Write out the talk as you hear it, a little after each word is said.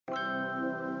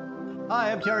Hi,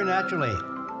 I'm Terry Naturally,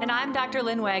 And I'm Dr.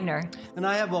 Lynn Wagner. and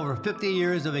I have over 50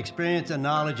 years of experience and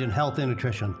knowledge in health and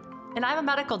nutrition. And I'm a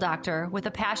medical doctor with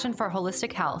a passion for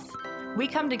holistic health. We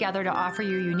come together to offer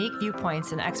you unique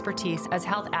viewpoints and expertise as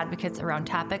health advocates around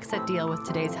topics that deal with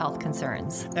today's health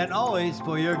concerns. And always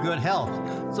for your good health.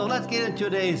 So let's get into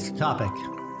today's topic.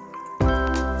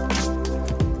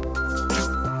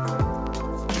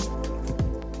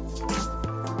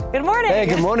 Good morning. Hey,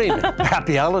 good morning.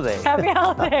 Happy holiday. Happy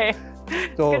holiday.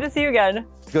 So, Good to see you again.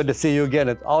 good to see you again.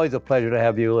 It's always a pleasure to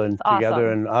have you and Awesome. together,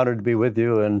 and honored to be with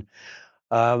you. And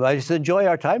I just enjoy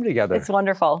our time together. It's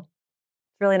wonderful.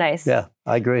 It's really nice. Yeah,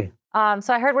 I agree.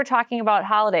 So I heard we're talking about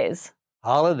holidays,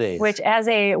 Holidays. which as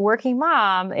a working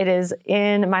mom, it is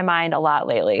in my mind a lot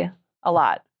lately. A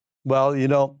lot. Well,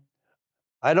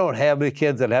 I don't have any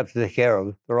kids that I have to take care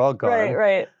of. They're all gone.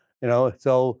 Right.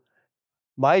 So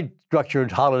my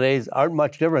structured holidays aren't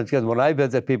much different because when I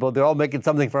visit people, they're all making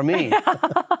something for me.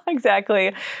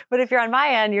 Exactly. But if you're on my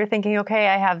end, you're thinking, okay,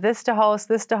 I have this to host,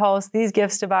 these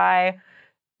gifts to buy.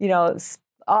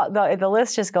 The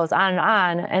list just goes on and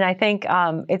on. And I think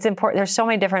it's important. There's so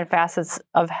many different facets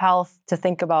of health to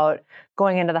think about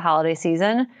going into the holiday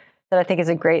season that I think is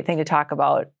a great thing to talk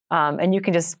about. And you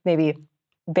can just maybe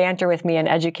banter with me and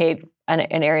educate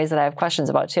in areas that I have questions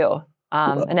about too,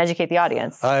 and educate the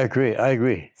audience. I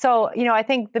agree. So, I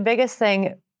think the biggest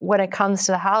thing when it comes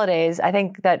to the holidays, I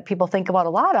think that people think about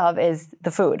a lot of is the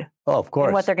food Oh, of course.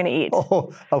 and what they're going to eat.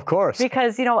 Oh, of course.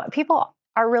 Because, people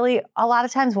are really a lot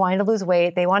of times wanting to lose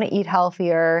weight. They want to eat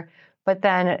healthier. But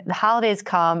then the holidays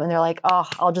come and they're like, oh,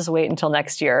 I'll just wait until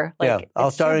next year. I'll it's too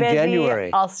start in busy.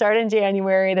 January. I'll start in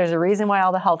January. There's a reason why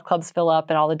all the health clubs fill up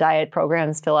and all the diet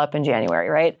programs fill up in January,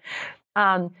 right?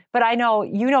 But I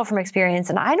know, from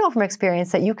experience, and I know from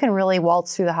experience that you can really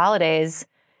waltz through the holidays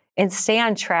and stay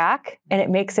on track, and it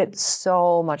makes it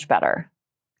so much better.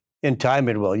 In time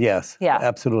it will, yes. Yeah.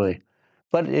 Absolutely.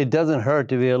 But it doesn't hurt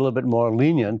to be a little bit more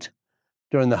lenient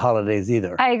during the holidays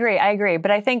either. I agree.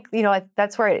 But I think,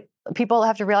 that's where people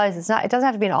have to realize it doesn't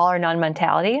have to be an all or none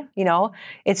mentality,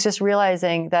 It's just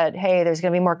realizing that, hey, there's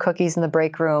going to be more cookies in the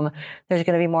break room. There's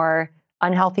going to be more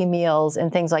unhealthy meals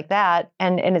and things like that.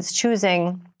 And it's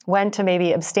choosing when to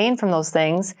maybe abstain from those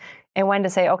things and when to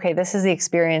say, okay, this is the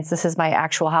experience. This is my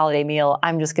actual holiday meal.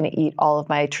 I'm just going to eat all of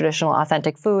my traditional,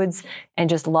 authentic foods and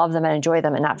just love them and enjoy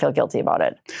them and not feel guilty about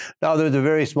it. Now, there's a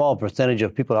very small percentage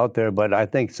of people out there, but I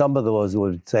think some of those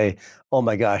would say, oh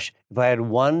my gosh, if I had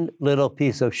one little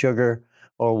piece of sugar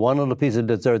or one little piece of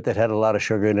dessert that had a lot of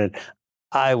sugar in it,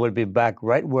 I would be back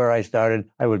right where I started.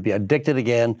 I would be addicted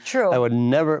again. True. I would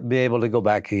never be able to go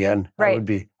back again.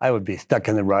 Right. I would be stuck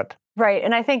in the rut. Right.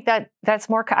 And I think that's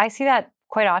more, I see that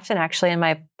quite often actually in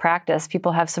my practice.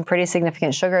 People have some pretty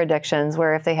significant sugar addictions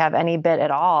where if they have any bit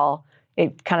at all,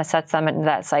 it kind of sets them into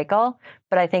that cycle.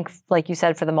 But I think, like you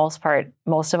said, for the most part,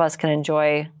 most of us can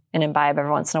enjoy and imbibe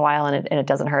every once in a while, and it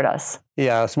doesn't hurt us.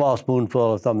 Yeah, a small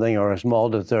spoonful of something or a small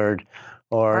dessert.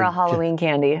 Or a Halloween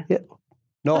candy. Yeah.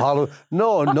 No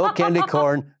candy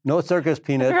corn, no circus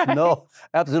peanuts, Right. No,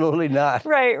 absolutely not.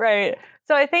 Right.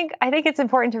 So I think it's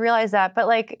important to realize that. But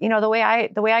the way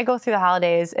I go through the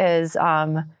holidays is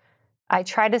I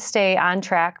try to stay on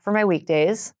track for my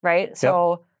weekdays, right?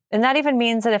 So, and that even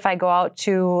means that if I go out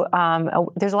to,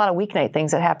 there's a lot of weeknight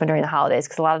things that happen during the holidays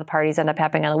because a lot of the parties end up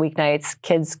happening on the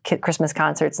weeknights, Christmas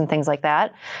concerts and things like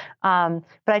that. But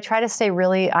I try to stay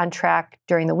really on track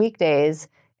during the weekdays.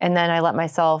 And then I let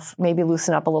myself maybe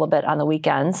loosen up a little bit on the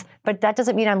weekends. But that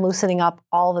doesn't mean I'm loosening up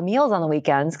all the meals on the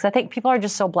weekends because I think people are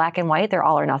just so black and white. They're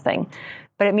all or nothing.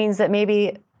 But it means that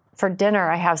maybe for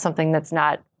dinner, I have something that's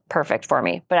not perfect for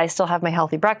me. But I still have my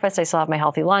healthy breakfast. I still have my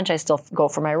healthy lunch. I still go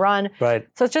for my run. Right.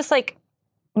 So it's just like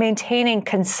maintaining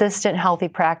consistent healthy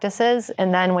practices.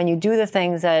 And then when you do the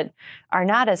things that are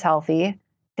not as healthy,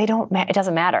 it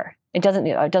doesn't matter. It doesn't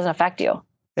affect you.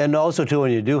 And also, too,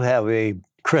 when you do have a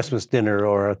Christmas dinner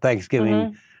or a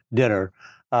Thanksgiving dinner,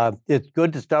 it's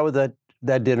good to start with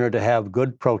that dinner to have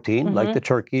good protein, like the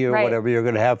turkey or whatever you're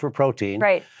going to have for protein.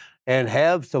 Right. And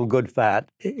have some good fat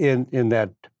in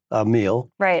that meal.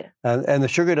 Right. And the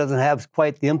sugar doesn't have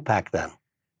quite the impact then.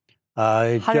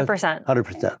 100%.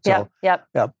 100%. So,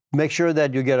 Yep. Make sure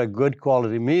that you get a good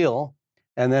quality meal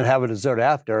and then have a dessert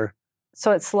after.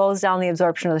 So it slows down the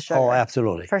absorption of the sugar. Oh,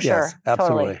 absolutely. For sure. Yes,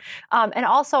 absolutely. Totally. And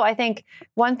also, I think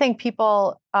one thing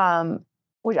people,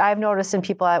 which I've noticed in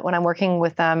people when I'm working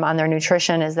with them on their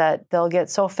nutrition, is that they'll get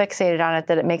so fixated on it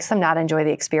that it makes them not enjoy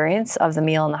the experience of the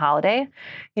meal and the holiday.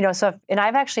 And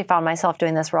I've actually found myself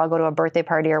doing this where I'll go to a birthday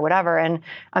party or whatever, and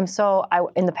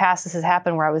in the past this has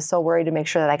happened where I was so worried to make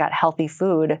sure that I got healthy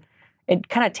food it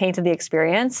kind of tainted the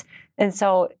experience. And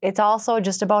so it's also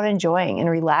just about enjoying and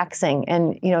relaxing.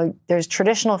 And, there's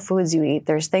traditional foods you eat.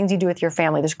 There's things you do with your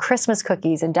family. There's Christmas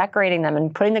cookies and decorating them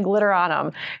and putting the glitter on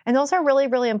them. And those are really,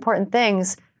 really important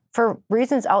things for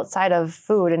reasons outside of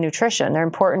food and nutrition. They're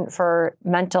important for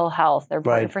mental health. They're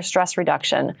important for stress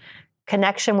reduction,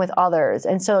 connection with others.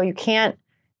 And so you can't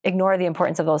ignore the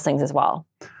importance of those things as well.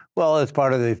 Well, it's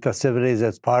part of the festivities.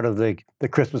 It's part of the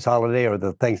Christmas holiday or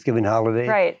the Thanksgiving holiday.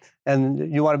 Right.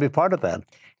 And you want to be part of that.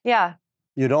 Yeah.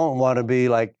 You don't want to be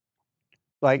like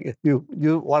you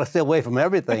want to stay away from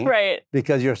everything. Right.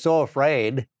 Because you're so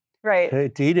afraid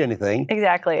to eat anything.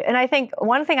 Exactly. And I think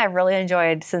one thing I've really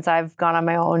enjoyed since I've gone on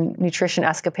my own nutrition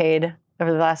escapade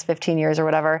over the last 15 years or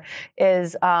whatever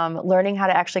is learning how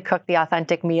to actually cook the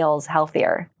authentic meals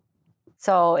healthier.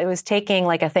 So it was taking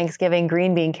like a Thanksgiving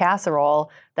green bean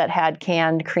casserole that had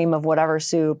canned cream of whatever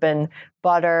soup and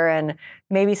butter and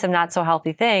maybe some not so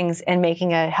healthy things and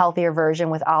making a healthier version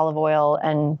with olive oil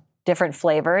and different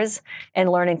flavors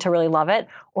and learning to really love it.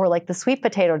 Or like the sweet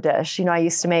potato dish. I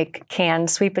used to make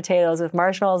canned sweet potatoes with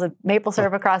marshmallows and maple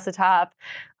syrup across the top.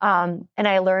 And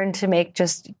I learned to make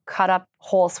just cut up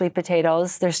whole sweet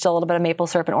potatoes. There's still a little bit of maple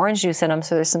syrup and orange juice in them,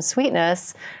 so there's some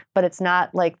sweetness, but it's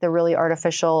not like the really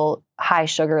artificial high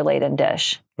sugar laden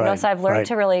dish. So I've learned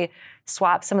to really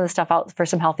swap some of the stuff out for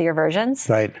some healthier versions.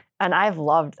 Right. And I've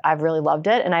really loved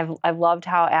it. And I've loved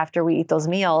how after we eat those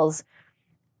meals,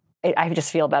 I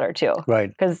just feel better too. Right.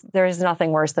 Because there's nothing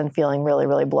worse than feeling really,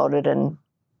 really bloated and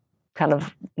kind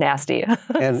of nasty.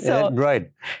 And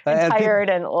and tired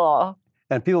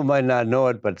and people might not know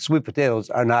it, but sweet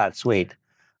potatoes are not sweet.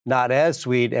 Not as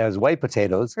sweet as white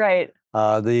potatoes. Right.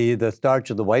 The starch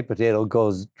of the white potato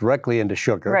goes directly into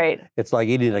sugar. Right. It's like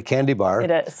eating a candy bar. It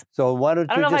is. So why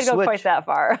don't you just switch? I don't know if I go quite that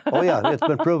far. Oh yeah, it's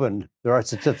been proven. There are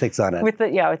statistics on it. With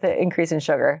the increase in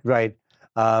sugar. Right.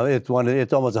 It's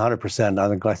almost 100% on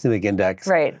the glycemic index.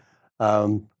 Right.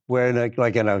 Where in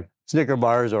a Snicker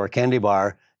bars or a candy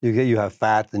bar, you have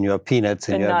fat and you have peanuts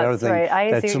and you have nuts,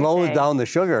 everything that slows down the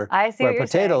sugar. I see what you're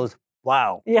potatoes, saying.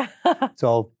 wow. Yeah.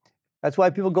 So that's why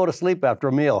people go to sleep after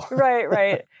a meal.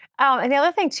 Right. And the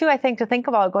other thing too, I think to think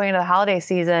about going into the holiday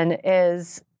season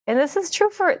is, and this is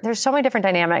true there's so many different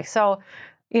dynamics. So,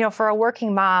 for a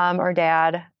working mom or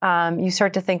dad, you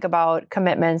start to think about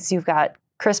commitments. You've got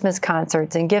Christmas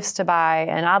concerts and gifts to buy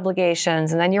and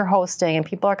obligations, and then you're hosting and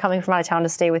people are coming from out of town to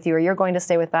stay with you or you're going to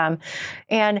stay with them.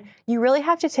 And you really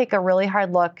have to take a really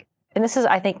hard look, and this is,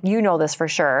 I think this for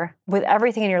sure, with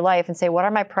everything in your life and say, what are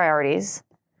my priorities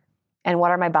and what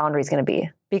are my boundaries going to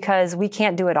be? Because we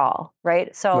can't do it all,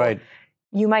 right? So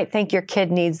you might think your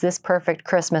kid needs this perfect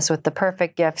Christmas with the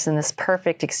perfect gifts and this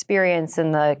perfect experience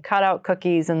and the cutout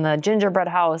cookies and the gingerbread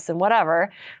house and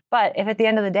whatever. But if at the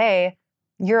end of the day,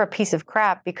 you're a piece of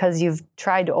crap because you've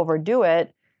tried to overdo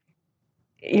it,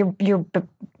 you're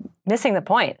missing the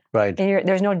point. Right. And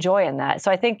there's no joy in that.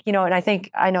 So I think, and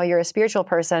I know you're a spiritual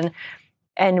person,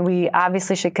 and we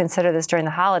obviously should consider this during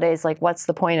the holidays, like what's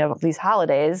the point of these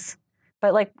holidays?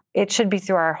 But like it should be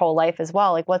through our whole life as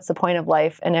well. Like what's the point of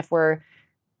life? And if we're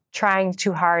trying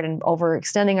too hard and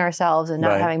overextending ourselves and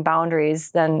not having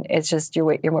boundaries, then it's just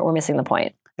we're missing the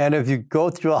point. And if you go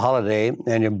through a holiday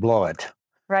and you blow it,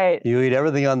 right? You eat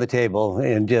everything on the table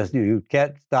and just you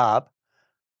can't stop.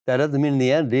 That doesn't mean in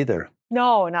the end either.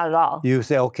 No, not at all. You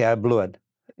say, okay, I blew it.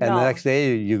 And the next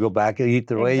day you go back and eat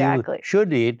the way you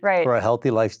should eat for a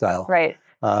healthy lifestyle. Right.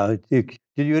 You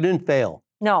didn't fail.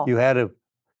 No. You had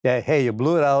you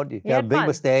blew it out. You had a big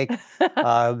mistake.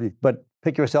 But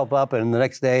pick yourself up and the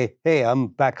next day, hey, I'm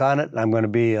back on it. And I'm going to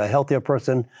be a healthier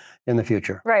person in the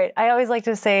future. Right. I always like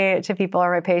to say to people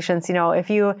or my patients, if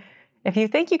you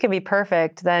think you can be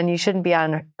perfect, then you shouldn't be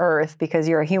on earth because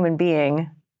you're a human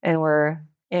being and we're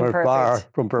imperfect. We're far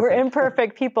from perfect. We're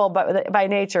imperfect people, but by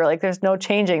nature, like there's no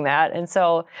changing that. And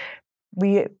so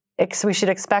we should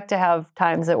expect to have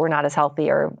times that we're not as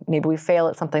healthy, or maybe we fail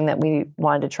at something that we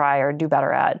wanted to try or do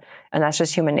better at. And that's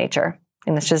just human nature.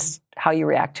 And it's just how you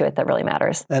react to it that really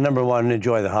matters. And number one,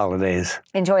 enjoy the holidays.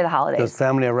 Enjoy the holidays. There's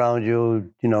family around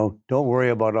you, don't worry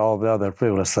about all the other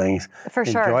frivolous things. For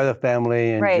sure. Enjoy the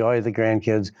family, enjoy the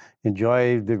grandkids,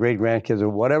 enjoy the great-grandkids or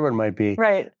whatever it might be.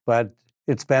 Right. But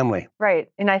it's family. Right.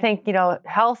 And I think,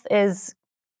 health is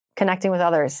connecting with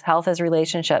others. Health is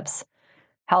relationships.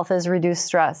 Health is reduced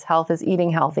stress. Health is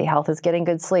eating healthy. Health is getting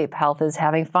good sleep. Health is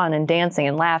having fun and dancing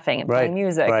and laughing and playing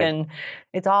music. And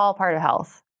it's all part of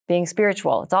health. Being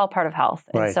spiritual, it's all part of health.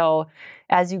 And so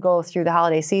as you go through the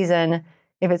holiday season,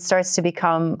 if it starts to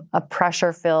become a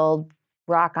pressure-filled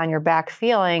rock on your back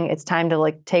feeling, it's time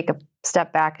to take a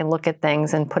step back and look at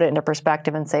things and put it into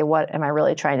perspective and say, what am I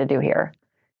really trying to do here?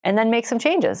 and then make some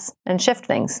changes and shift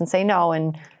things and say no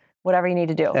and whatever you need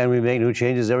to do. And we make new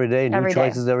changes every day, new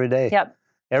choices every day. Yep.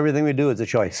 Everything we do is a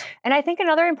choice. And I think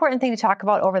another important thing to talk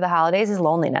about over the holidays is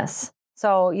loneliness.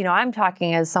 So, I'm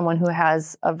talking as someone who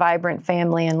has a vibrant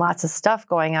family and lots of stuff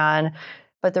going on.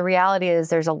 But the reality is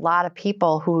there's a lot of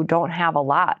people who don't have a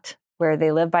lot, where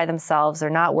they live by themselves, they're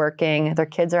not working, their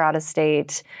kids are out of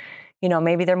state.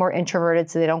 Maybe they're more introverted,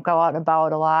 so they don't go out and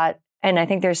about a lot. And I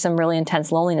think there's some really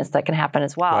intense loneliness that can happen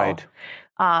as well. Right.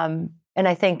 And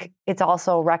I think it's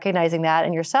also recognizing that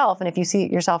in yourself. And if you see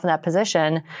yourself in that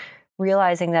position,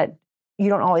 realizing that you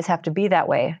don't always have to be that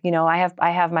way. I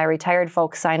have my retired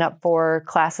folks sign up for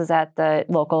classes at the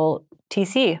local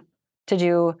TC to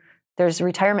do. There's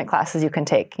retirement classes you can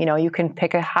take. You can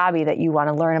pick a hobby that you want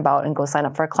to learn about and go sign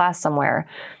up for a class somewhere.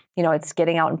 It's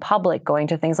getting out in public, going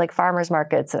to things like farmers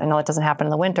markets. I know it doesn't happen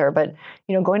in the winter, but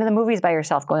going to the movies by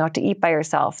yourself, going out to eat by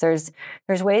yourself. There's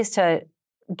ways to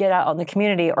get out in the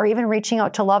community, or even reaching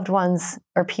out to loved ones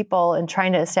or people and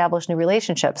trying to establish new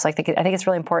relationships. I think it's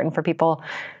really important for people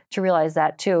to realize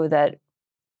that too, that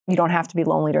you don't have to be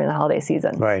lonely during the holiday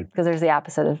season. Right. Because there's the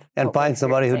opposite of. And find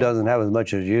somebody who doesn't have as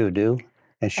much as you do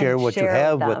and share what you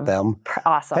have with them.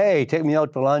 Awesome. Hey, take me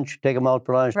out for lunch, take them out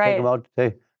for lunch, Right. take them out,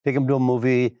 take them to a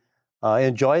movie,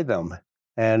 enjoy them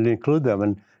and include them.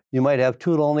 And you might have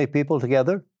two lonely people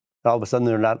together. All of a sudden,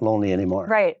 they're not lonely anymore.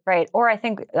 Right, right. Or I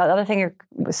think the other thing you're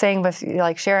saying with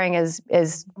sharing is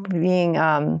being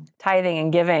tithing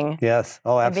and giving. Yes.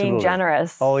 Oh, absolutely. And being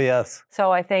generous. Oh, yes.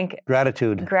 So I think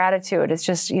Gratitude. It's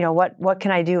just, what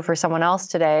can I do for someone else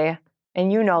today?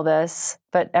 And this,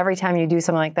 but every time you do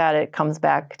something like that, it comes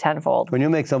back tenfold. When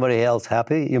you make somebody else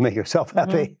happy, you make yourself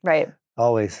happy. Mm-hmm. Right.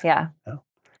 Always. Yeah.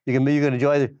 You can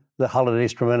enjoy the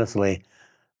holidays tremendously.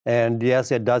 And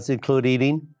yes, it does include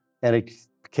eating, and it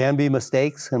can be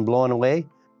mistakes and blowing away.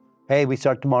 Hey, we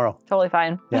start tomorrow. Totally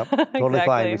fine. Yep, totally Exactly.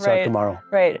 fine. We start Right. tomorrow.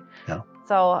 Right. Yeah.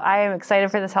 So I am excited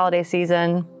for this holiday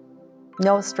season.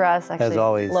 No stress, actually. As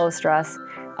always. Low stress.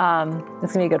 It's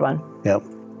going to be a good one. Yep.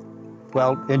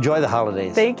 Well, enjoy the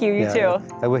holidays. Thank you. You too.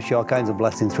 I wish you all kinds of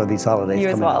blessings for these holidays. You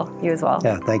as coming well. up. You as well.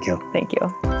 Yeah, thank you. Thank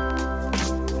you.